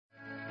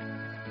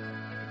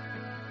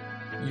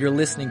You're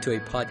listening to a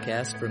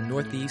podcast from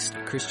Northeast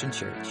Christian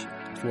Church.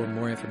 For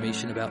more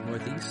information about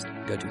Northeast,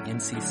 go to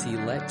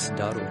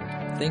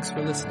ncclex.org. Thanks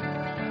for listening.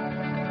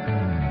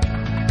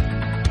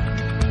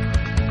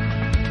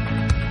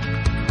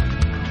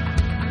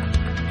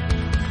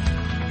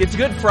 It's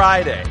Good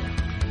Friday.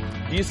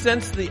 Do you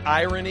sense the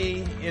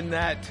irony in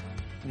that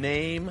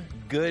name,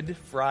 Good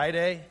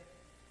Friday?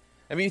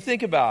 I mean, you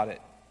think about it.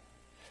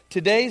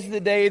 Today's the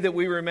day that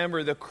we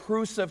remember the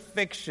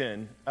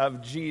crucifixion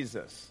of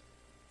Jesus.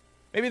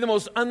 Maybe the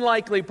most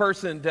unlikely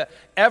person to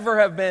ever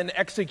have been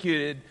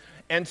executed,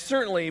 and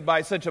certainly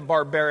by such a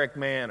barbaric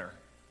manner.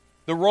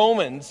 The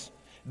Romans,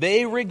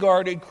 they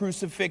regarded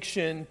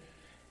crucifixion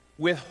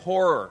with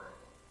horror.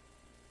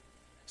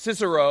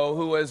 Cicero,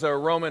 who was a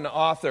Roman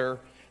author,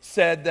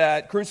 said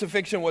that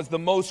crucifixion was the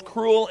most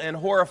cruel and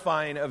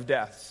horrifying of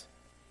deaths.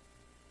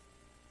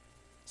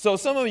 So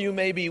some of you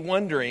may be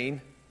wondering,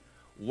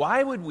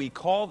 why would we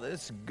call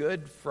this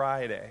Good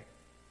Friday?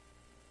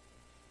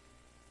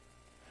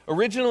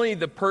 Originally,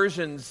 the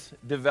Persians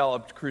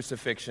developed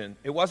crucifixion.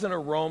 It wasn't a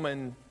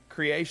Roman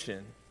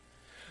creation.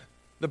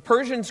 The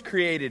Persians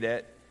created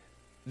it.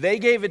 They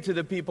gave it to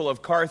the people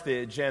of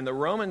Carthage, and the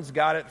Romans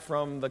got it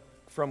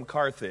from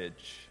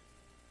Carthage.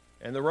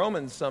 And the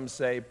Romans, some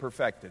say,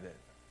 perfected it.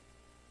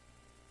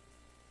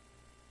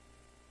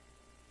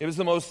 It was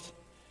the most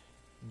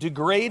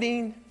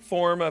degrading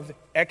form of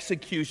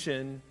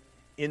execution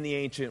in the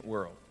ancient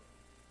world.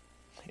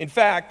 In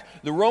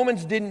fact, the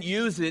Romans didn't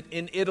use it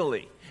in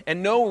Italy,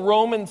 and no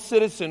Roman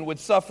citizen would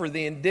suffer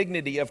the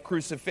indignity of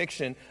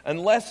crucifixion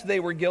unless they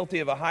were guilty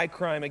of a high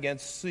crime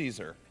against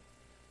Caesar.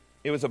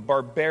 It was a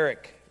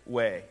barbaric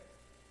way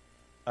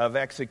of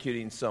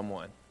executing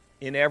someone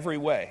in every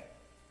way,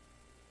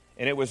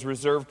 and it was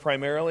reserved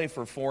primarily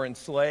for foreign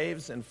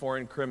slaves and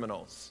foreign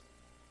criminals.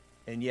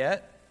 And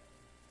yet,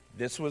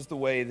 this was the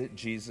way that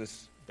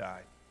Jesus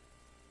died.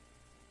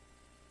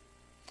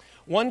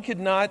 One could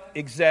not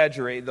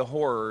exaggerate the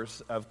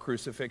horrors of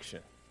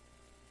crucifixion.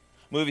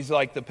 Movies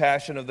like The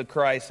Passion of the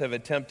Christ have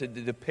attempted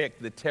to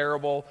depict the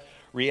terrible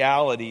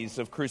realities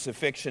of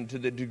crucifixion to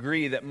the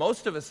degree that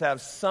most of us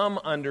have some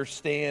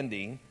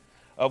understanding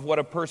of what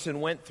a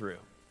person went through.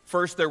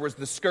 First, there was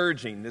the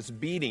scourging, this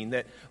beating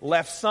that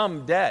left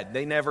some dead.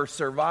 They never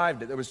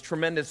survived it. There was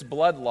tremendous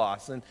blood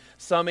loss, and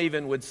some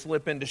even would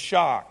slip into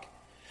shock.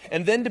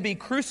 And then to be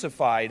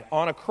crucified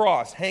on a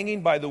cross,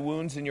 hanging by the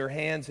wounds in your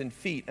hands and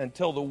feet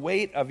until the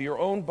weight of your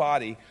own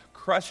body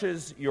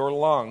crushes your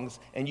lungs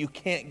and you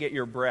can't get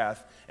your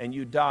breath and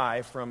you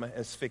die from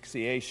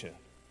asphyxiation.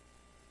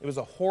 It was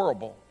a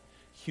horrible,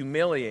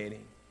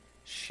 humiliating,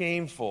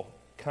 shameful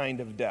kind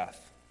of death.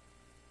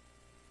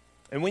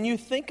 And when you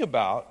think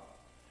about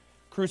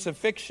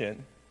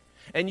crucifixion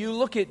and you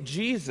look at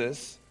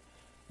Jesus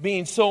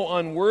being so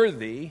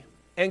unworthy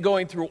and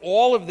going through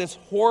all of this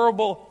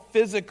horrible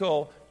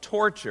physical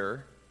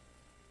torture,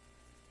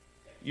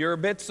 you're a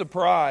bit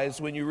surprised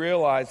when you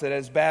realize that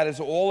as bad as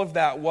all of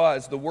that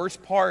was, the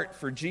worst part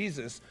for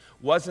Jesus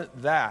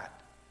wasn't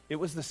that. It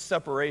was the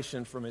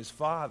separation from his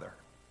Father.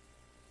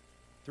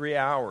 3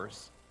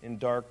 hours in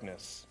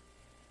darkness.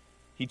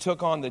 He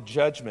took on the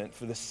judgment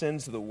for the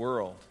sins of the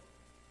world.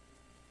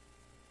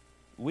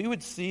 We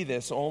would see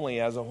this only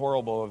as a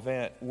horrible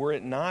event were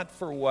it not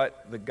for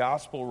what the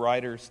gospel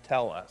writers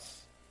tell us.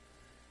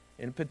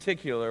 In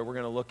particular, we're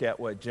going to look at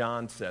what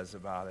John says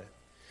about it.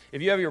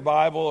 If you have your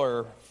Bible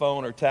or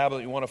phone or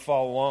tablet, you want to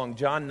follow along,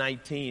 John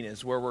 19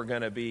 is where we're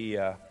going to be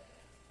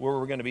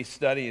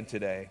studying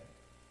today.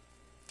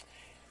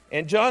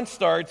 And John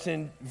starts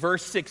in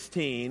verse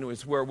 16,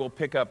 is where we'll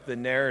pick up the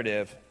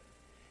narrative.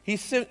 He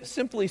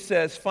simply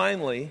says,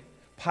 finally,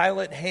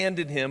 Pilate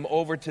handed him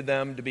over to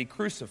them to be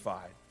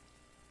crucified.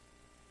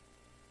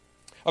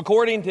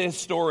 According to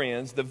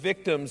historians, the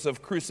victims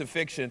of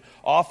crucifixion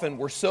often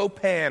were so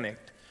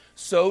panicked,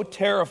 so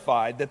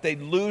terrified that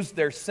they'd lose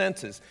their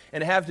senses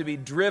and have to be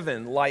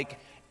driven like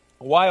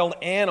wild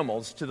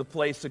animals to the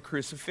place of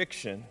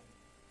crucifixion.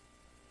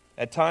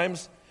 At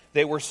times,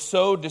 they were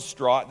so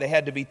distraught they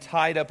had to be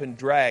tied up and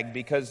dragged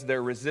because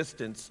their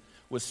resistance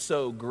was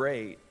so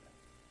great.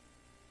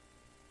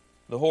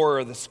 The horror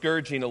of the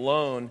scourging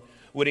alone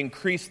would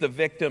increase the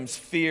victim's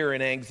fear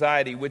and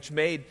anxiety, which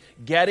made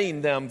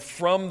getting them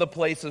from the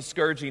place of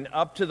scourging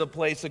up to the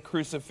place of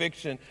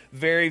crucifixion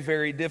very,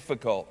 very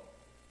difficult.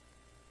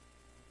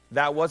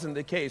 That wasn't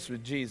the case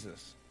with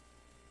Jesus.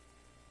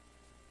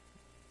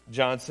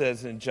 John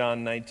says in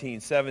John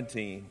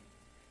 19:17,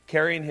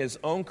 carrying his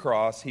own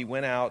cross, he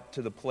went out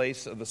to the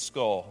place of the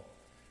skull,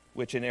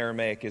 which in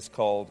Aramaic is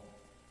called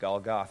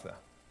Golgotha.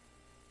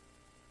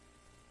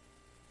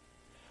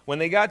 When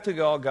they got to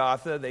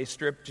Golgotha, they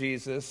stripped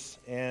Jesus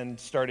and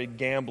started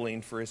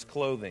gambling for his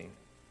clothing.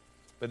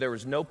 But there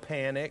was no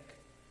panic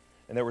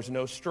and there was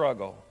no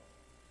struggle.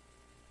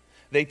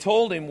 They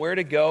told him where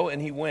to go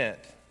and he went.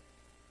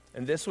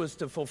 And this was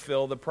to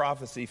fulfill the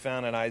prophecy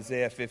found in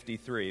Isaiah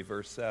 53,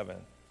 verse 7.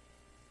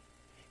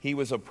 He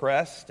was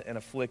oppressed and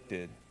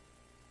afflicted,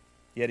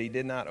 yet he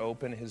did not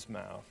open his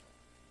mouth.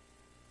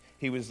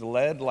 He was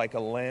led like a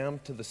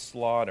lamb to the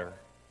slaughter,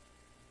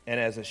 and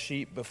as a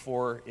sheep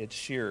before its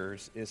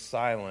shearers is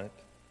silent,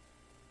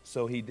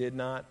 so he did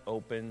not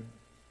open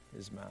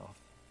his mouth.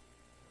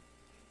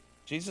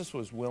 Jesus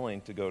was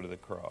willing to go to the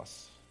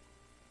cross.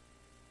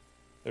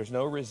 There's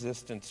no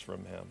resistance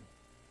from him.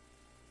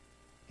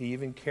 He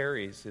even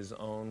carries his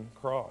own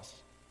cross.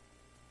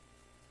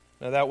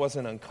 Now, that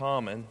wasn't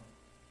uncommon.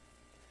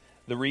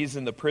 The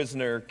reason the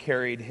prisoner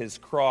carried his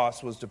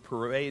cross was to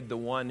parade the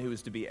one who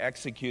was to be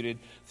executed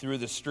through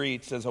the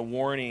streets as a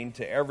warning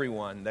to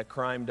everyone that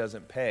crime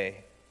doesn't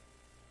pay.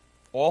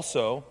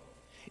 Also,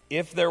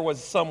 if there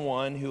was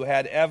someone who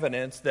had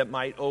evidence that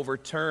might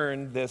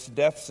overturn this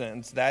death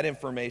sentence, that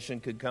information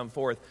could come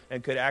forth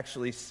and could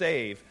actually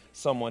save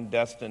someone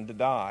destined to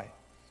die.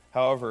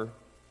 However,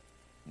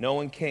 no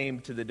one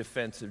came to the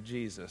defense of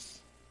Jesus.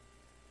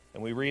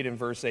 And we read in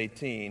verse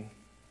 18,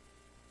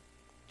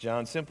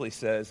 John simply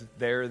says,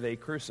 there they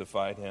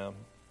crucified him,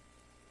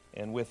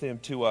 and with him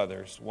 2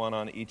 others, one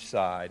on each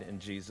side, and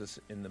Jesus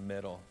in the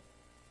middle.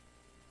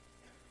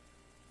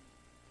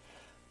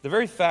 The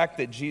very fact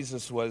that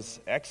Jesus was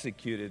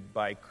executed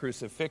by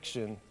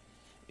crucifixion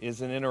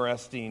is an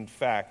interesting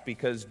fact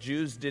because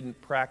Jews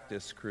didn't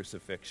practice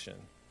crucifixion.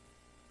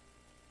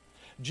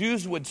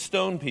 Jews would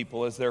stone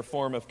people as their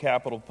form of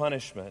capital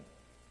punishment.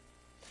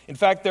 In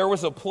fact, there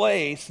was a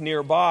place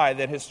nearby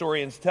that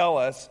historians tell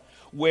us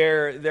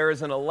where there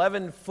is an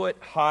 11-foot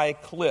high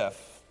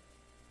cliff.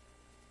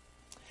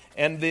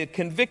 And the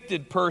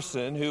convicted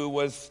person who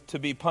was to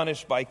be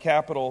punished by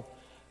capital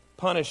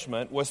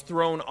punishment was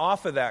thrown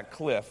off of that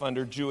cliff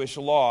under Jewish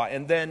law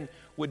and then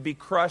would be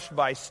crushed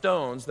by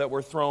stones that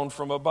were thrown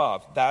from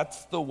above.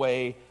 That's the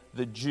way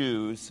the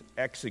Jews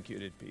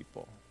executed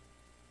people.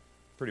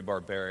 Pretty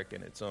barbaric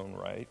in its own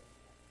right.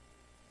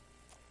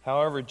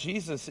 However,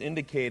 Jesus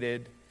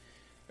indicated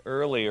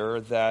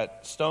earlier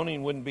that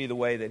stoning wouldn't be the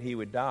way that he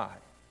would die.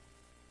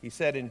 He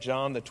said in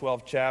John the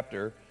 12th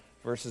chapter,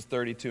 verses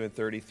 32 and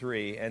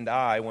 33, and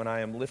I, when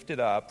I am lifted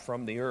up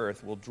from the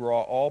earth, will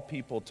draw all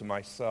people to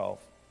myself.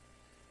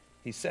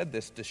 He said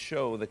this to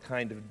show the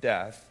kind of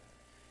death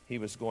he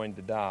was going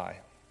to die.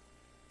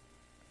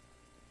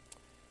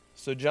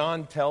 So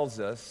John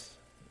tells us,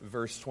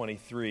 verse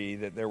 23,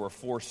 that there were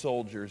 4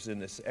 soldiers in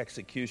this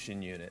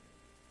execution unit.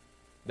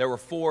 There were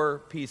 4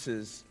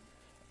 pieces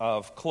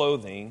of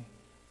clothing,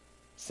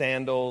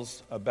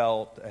 sandals, a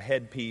belt, a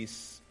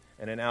headpiece,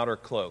 and an outer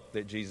cloak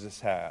that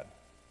Jesus had.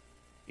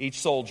 Each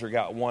soldier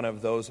got one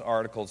of those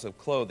articles of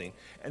clothing.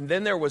 And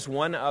then there was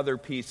one other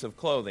piece of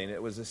clothing.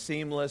 It was a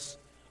seamless,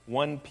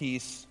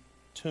 one-piece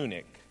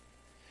tunic.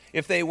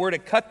 If they were to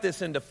cut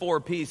this into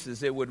 4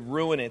 pieces, it would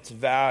ruin its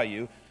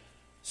value.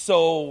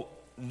 So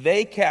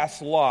they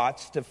cast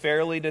lots to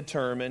fairly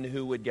determine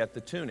who would get the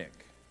tunic.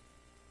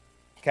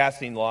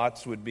 Casting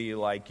lots would be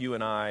like you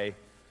and I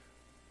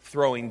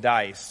throwing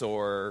dice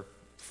or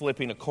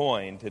flipping a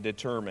coin to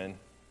determine.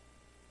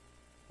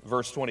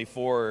 Verse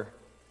 24,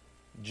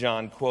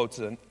 John quotes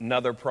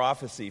another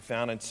prophecy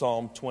found in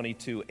Psalm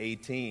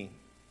 22:18.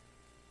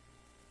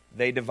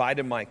 They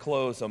divided my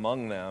clothes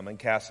among them and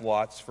cast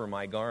lots for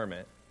my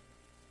garment.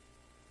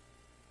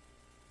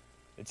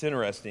 It's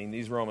interesting,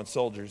 these Roman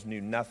soldiers knew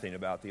nothing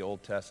about the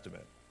Old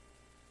Testament,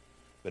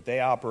 but they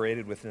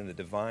operated within the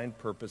divine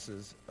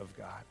purposes of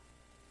God.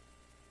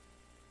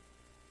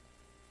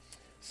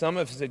 Some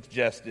have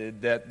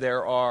suggested that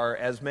there are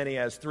as many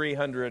as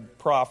 300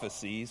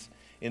 prophecies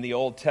in the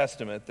Old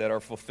Testament that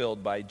are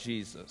fulfilled by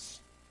Jesus.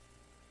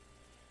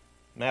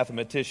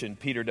 Mathematician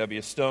Peter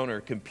W. Stoner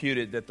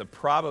computed that the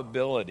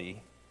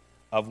probability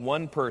of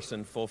one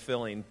person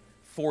fulfilling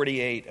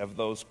 48 of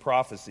those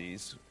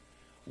prophecies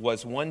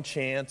was 1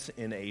 chance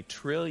in a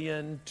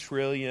trillion.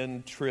 Are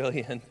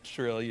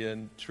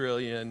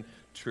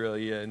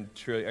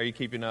you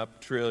keeping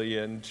up?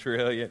 Trillion.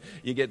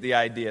 You get the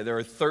idea. There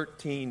are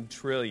 13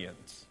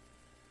 trillions.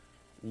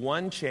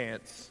 1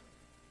 chance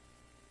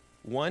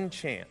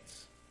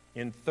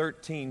in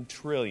 13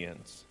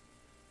 trillions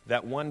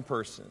that one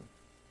person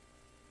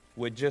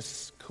would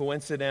just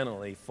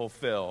coincidentally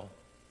fulfill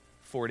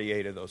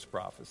 48 of those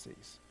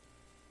prophecies.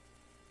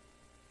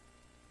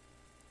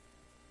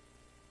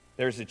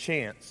 There's a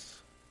chance,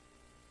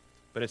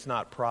 but it's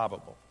not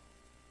probable.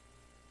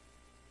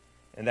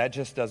 And that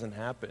just doesn't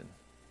happen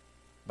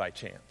by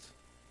chance.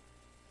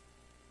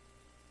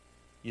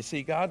 You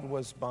see, God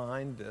was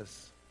behind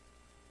this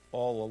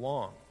all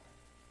along.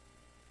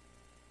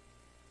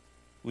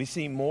 We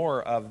see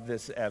more of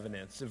this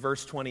evidence. In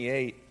verse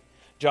 28,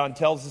 John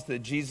tells us that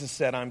Jesus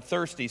said, I'm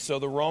thirsty, so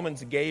the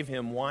Romans gave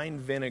him wine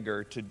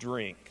vinegar to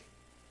drink.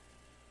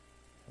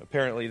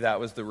 Apparently that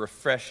was the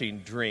refreshing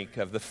drink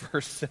of the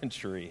first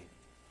century.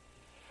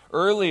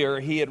 Earlier,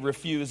 he had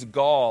refused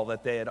gall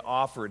that they had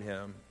offered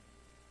him.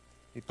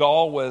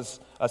 Gall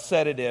was a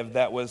sedative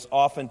that was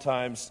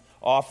oftentimes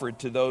offered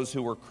to those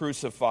who were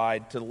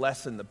crucified to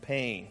lessen the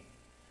pain.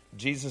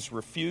 Jesus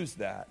refused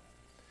that.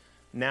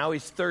 Now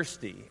he's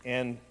thirsty,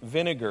 and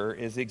vinegar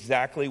is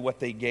exactly what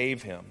they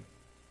gave him.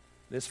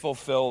 This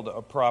fulfilled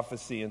a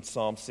prophecy in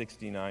Psalm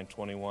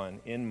 69:21.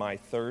 In my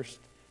thirst,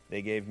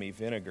 they gave me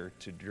vinegar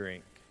to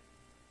drink.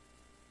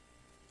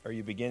 Are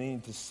you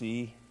beginning to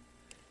see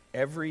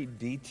every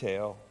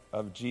detail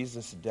of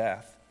Jesus'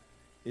 death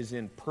is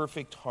in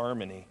perfect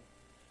harmony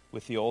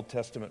with the Old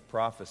Testament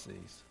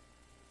prophecies?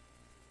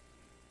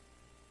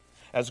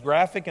 As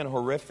graphic and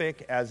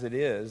horrific as it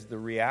is, the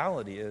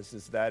reality is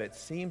that it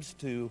seems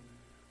to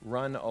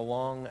run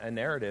along a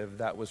narrative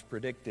that was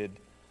predicted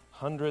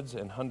hundreds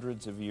and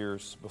hundreds of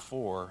years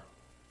before.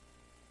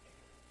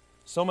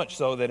 So much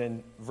so that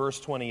in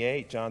verse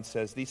 28, John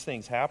says, these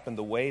things happened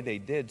the way they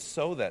did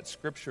so that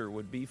Scripture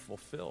would be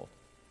fulfilled.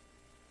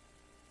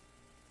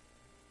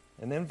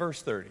 And then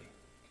verse 30,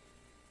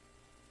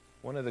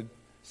 one of the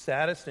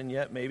saddest and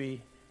yet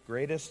maybe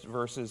greatest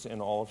verses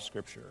in all of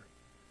Scripture.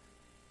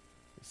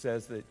 It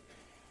says that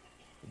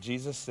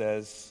Jesus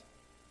says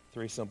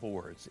three simple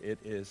words, "It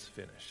is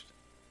finished."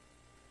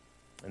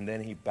 And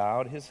then he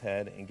bowed his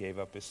head and gave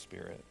up his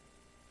spirit.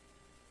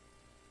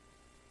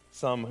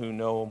 Some who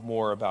know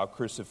more about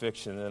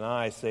crucifixion than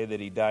I say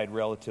that he died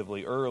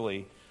relatively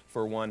early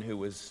for one who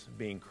was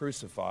being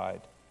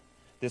crucified.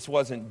 This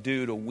wasn't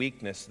due to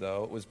weakness,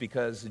 though. It was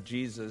because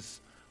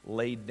Jesus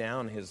laid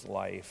down his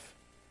life.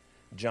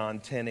 John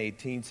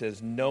 10:18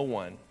 says, "No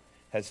one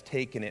has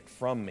taken it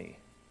from me,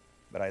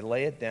 but I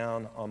lay it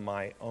down on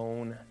my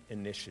own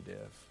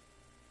initiative."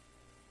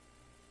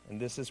 And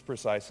this is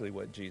precisely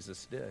what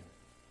Jesus did.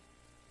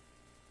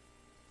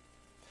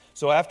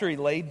 So after he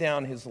laid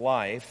down his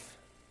life,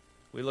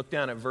 we look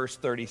down at verse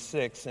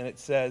 36, and it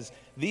says,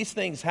 "These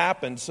things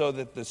happened so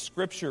that the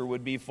Scripture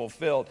would be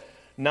fulfilled.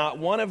 Not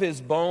one of his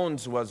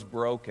bones was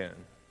broken."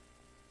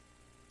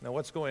 Now,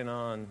 what's going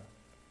on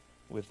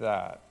with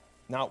that?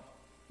 Now,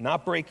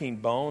 not breaking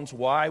bones,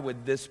 why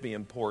would this be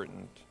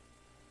important?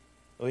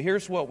 Well,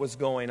 here's what was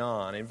going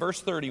on. In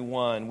verse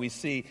 31, we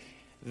see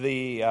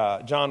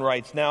John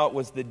writes, "Now it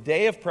was the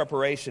day of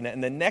preparation,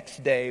 and the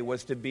next day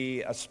was to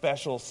be a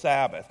special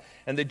Sabbath.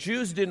 And the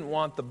Jews didn't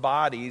want the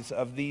bodies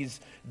of these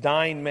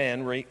dying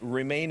men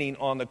remaining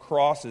on the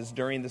crosses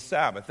during the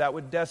Sabbath. That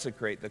would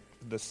desecrate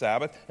the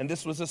Sabbath, and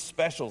this was a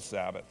special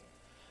Sabbath.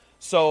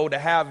 So to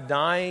have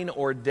dying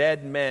or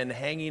dead men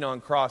hanging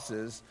on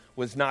crosses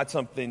was not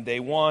something they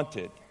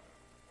wanted.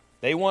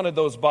 They wanted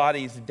those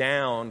bodies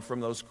down from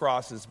those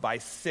crosses by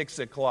 6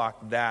 o'clock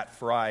that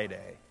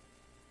Friday,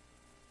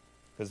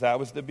 because that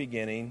was the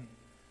beginning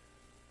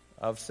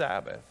of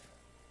Sabbath.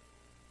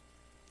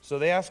 So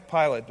they asked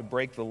Pilate to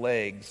break the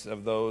legs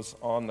of those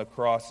on the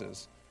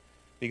crosses,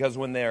 because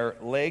when their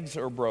legs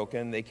are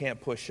broken, they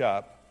can't push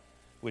up,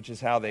 which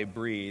is how they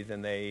breathe,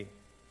 and they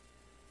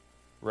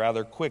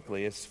rather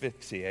quickly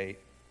asphyxiate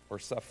or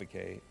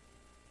suffocate.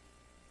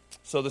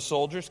 So the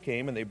soldiers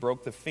came and they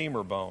broke the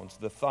femur bones,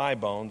 the thigh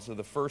bones of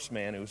the first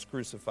man who was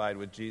crucified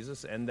with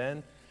Jesus, and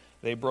then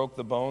they broke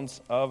the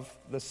bones of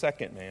the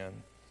second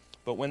man.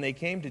 But when they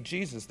came to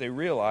Jesus, they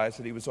realized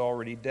that he was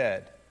already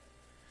dead.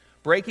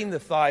 Breaking the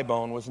thigh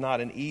bone was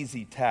not an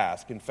easy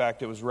task. In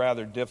fact, it was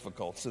rather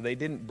difficult. So they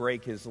didn't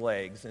break his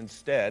legs.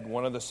 Instead,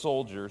 one of the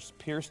soldiers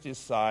pierced his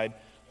side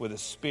with a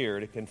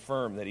spear to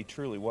confirm that he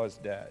truly was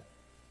dead.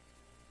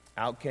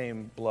 Out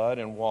came blood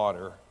and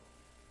water,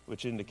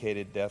 which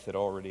indicated death had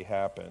already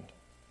happened.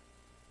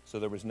 So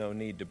there was no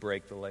need to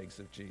break the legs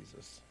of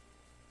Jesus.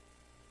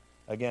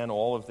 Again,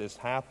 all of this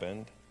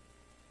happened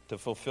to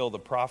fulfill the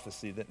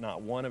prophecy that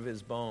not one of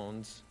his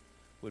bones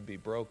would be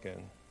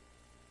broken.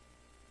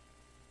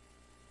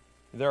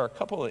 There are a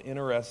couple of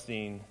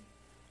interesting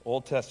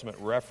Old Testament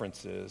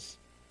references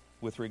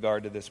with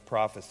regard to this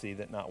prophecy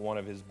that not one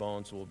of his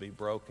bones will be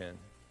broken.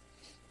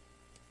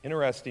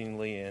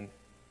 Interestingly, in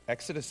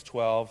Exodus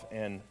 12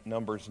 and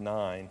Numbers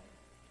 9,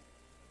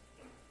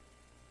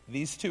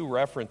 these two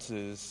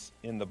references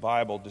in the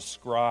Bible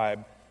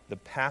describe the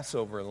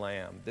Passover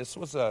lamb. This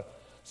was a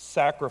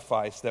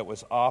sacrifice that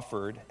was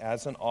offered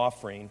as an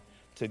offering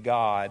to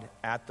God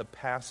at the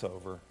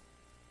Passover.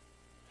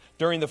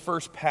 During the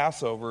first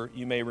Passover,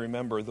 you may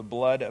remember, the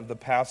blood of the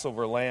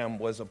Passover lamb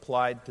was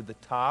applied to the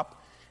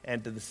top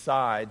and to the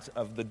sides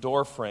of the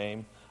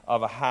doorframe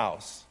of a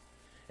house.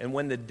 And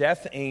when the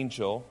death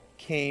angel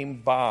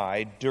came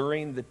by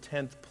during the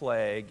 10th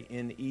plague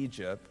in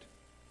Egypt,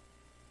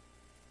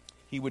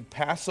 he would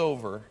pass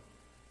over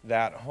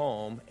that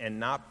home and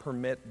not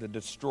permit the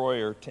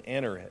destroyer to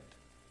enter it.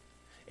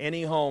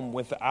 Any home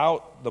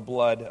without the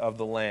blood of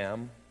the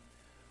lamb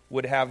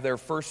would have their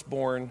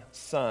firstborn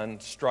son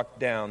struck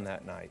down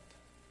that night.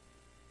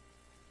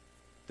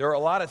 There are a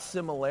lot of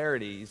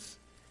similarities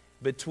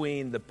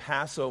between the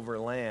Passover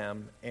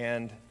lamb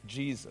and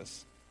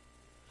Jesus.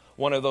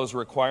 One of those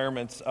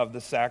requirements of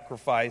the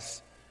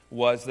sacrifice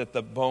was that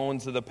the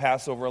bones of the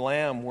Passover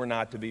lamb were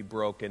not to be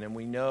broken, and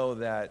we know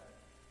that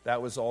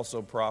that was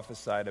also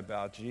prophesied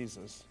about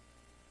Jesus.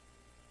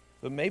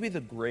 But maybe the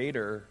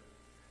greater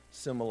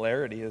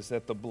similarity is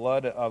that the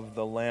blood of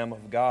the Lamb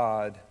of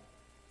God,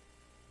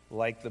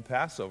 like the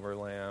Passover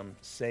lamb,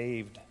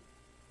 saved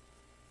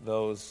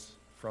those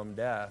from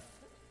death,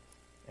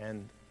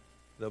 and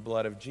the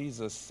blood of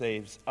Jesus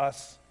saves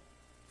us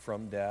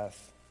from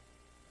death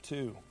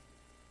too.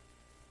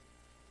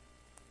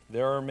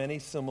 There are many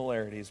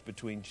similarities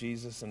between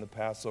Jesus and the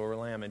Passover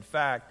lamb. In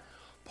fact,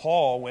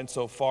 Paul went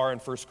so far in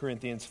 1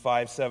 Corinthians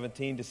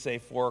 5:17 to say,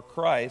 "For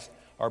Christ,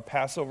 our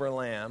Passover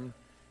lamb,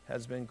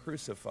 has been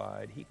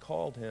crucified." He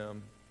called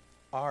him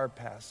our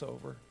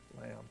Passover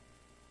lamb.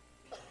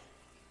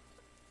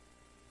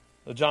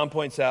 So John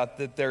points out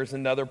that there's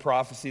another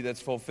prophecy that's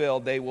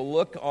fulfilled. They will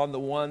look on the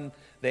one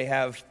they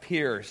have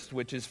pierced,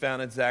 which is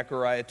found in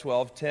Zechariah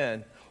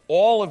 12:10.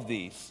 All of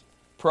these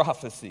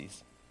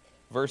prophecies,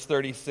 verse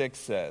 36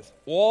 says,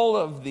 all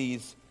of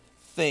these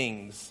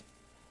things,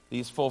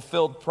 these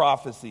fulfilled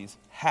prophecies,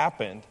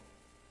 happened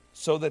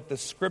so that the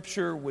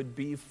Scripture would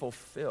be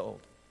fulfilled.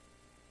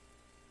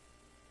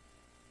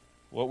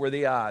 What were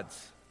the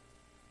odds?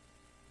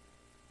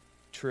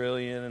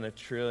 Trillion and a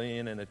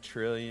trillion and a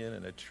trillion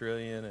and a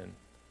trillion, and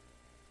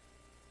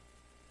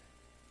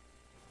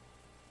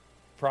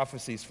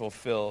prophecies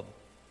fulfilled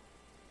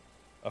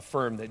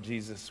affirm that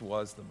Jesus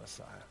was the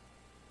Messiah.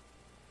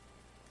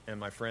 And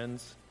my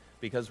friends,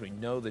 because we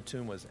know the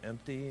tomb was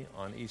empty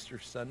on Easter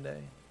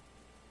Sunday,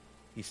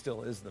 he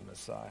still is the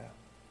Messiah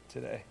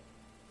today.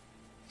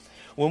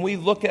 When we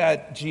look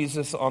at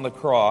Jesus on the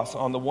cross,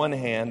 on the one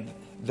hand,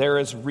 there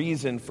is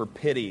reason for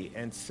pity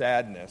and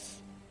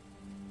sadness.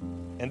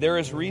 And there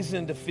is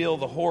reason to feel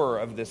the horror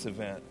of this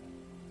event.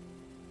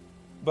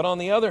 But on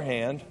the other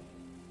hand,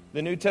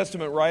 the New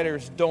Testament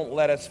writers don't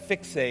let us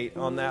fixate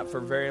on that for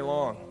very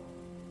long.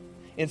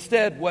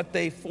 Instead, what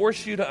they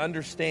force you to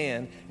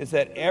understand is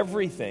that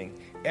everything,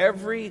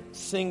 every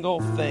single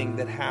thing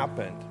that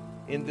happened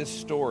in this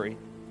story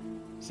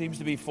seems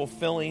to be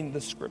fulfilling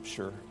the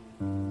Scripture.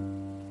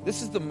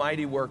 This is the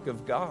mighty work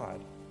of God.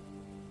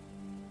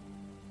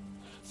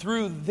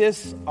 Through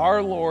this,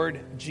 our Lord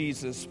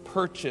Jesus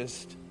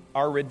purchased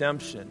our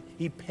redemption.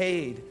 He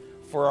paid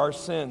for our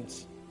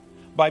sins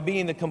by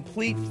being the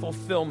complete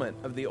fulfillment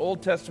of the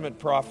Old Testament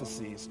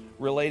prophecies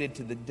related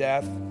to the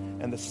death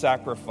and the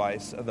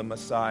sacrifice of the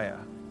Messiah.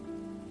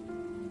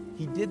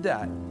 He did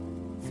that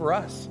for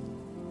us.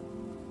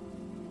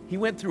 He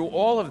went through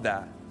all of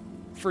that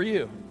for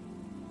you,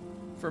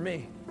 for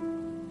me.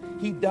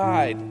 He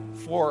died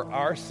for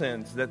our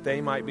sins that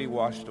they might be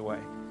washed away.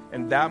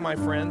 And that, my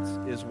friends,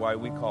 is why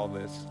we call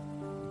this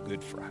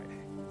Good Friday.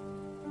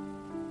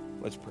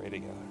 Let's pray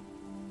together.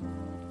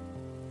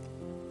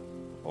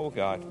 Oh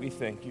God, we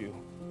thank you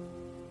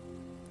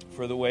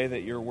for the way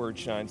that your word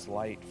shines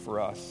light for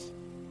us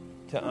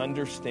to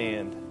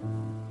understand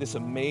this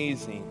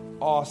amazing,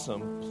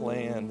 awesome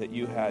plan that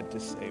you had to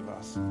save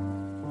us.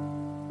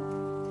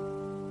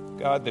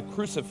 God, the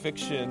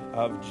crucifixion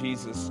of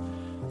Jesus,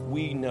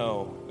 we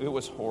know it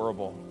was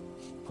horrible,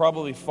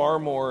 probably far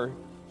more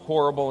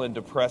horrible and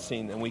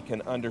depressing than we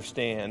can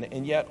understand,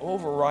 and yet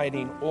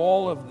overriding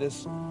all of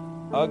this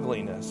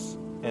ugliness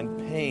and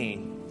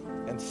pain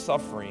and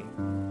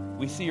suffering,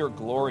 we see your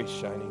glory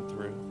shining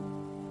through.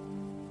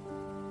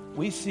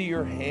 We see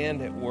your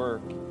hand at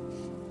work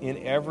in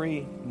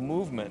every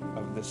movement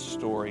of this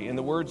story, in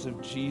the words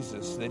of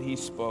Jesus that he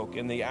spoke,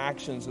 in the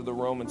actions of the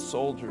Roman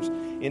soldiers,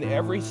 in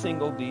every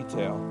single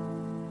detail.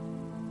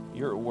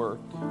 You're at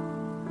work.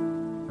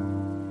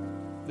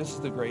 This is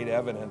the great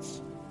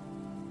evidence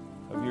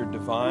of your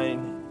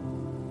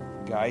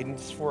divine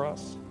guidance for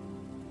us,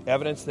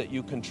 evidence that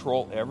you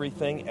control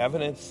everything,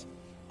 evidence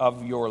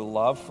of your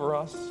love for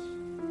us.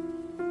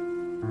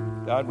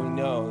 God, we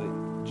know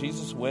that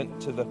Jesus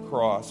went to the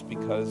cross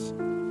because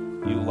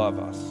you love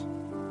us.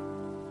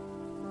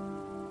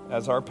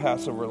 As our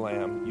Passover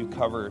lamb, you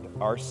covered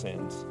our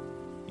sins.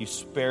 You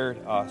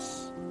spared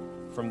us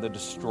from the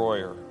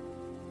destroyer,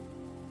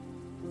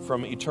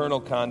 from eternal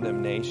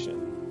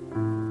condemnation.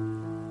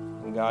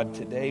 And God,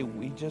 today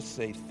we just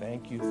say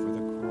thank you for the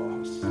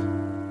cross.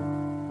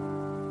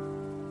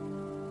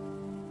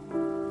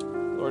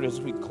 Lord, as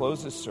we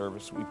close this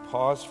service, we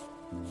pause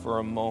for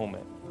a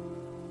moment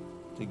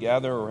to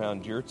gather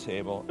around your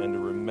table and to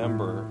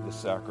remember the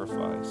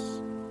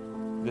sacrifice,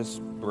 this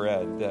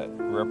bread that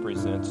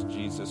represents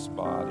Jesus'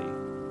 body,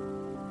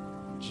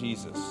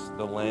 Jesus,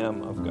 the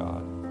Lamb of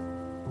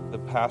God, the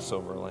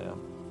Passover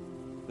lamb,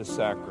 the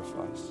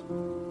sacrifice,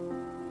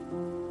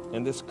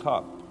 and this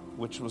cup,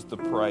 which was the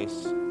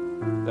price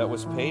that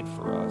was paid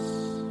for us,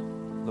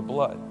 the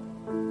blood,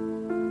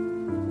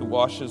 that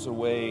washes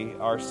away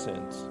our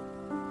sins.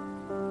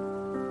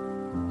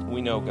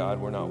 We know, God,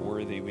 we're not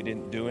worthy. We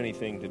didn't do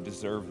anything to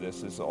deserve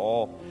this. It's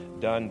all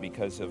done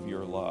because of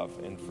your love.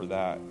 And for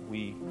that,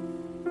 we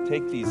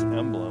take these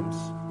emblems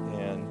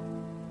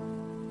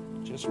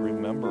and just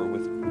remember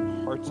with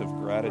hearts of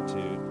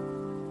gratitude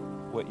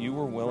what you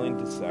were willing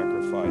to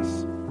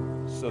sacrifice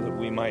so that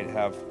we might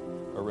have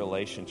a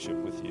relationship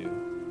with you.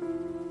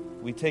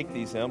 We take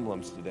these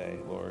emblems today,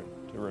 Lord,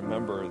 to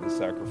remember the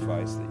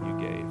sacrifice that you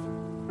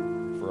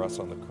gave for us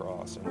on the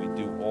cross. And we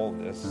do all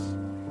this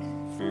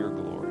for your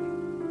glory.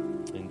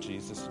 In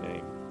Jesus'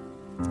 name,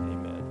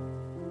 amen.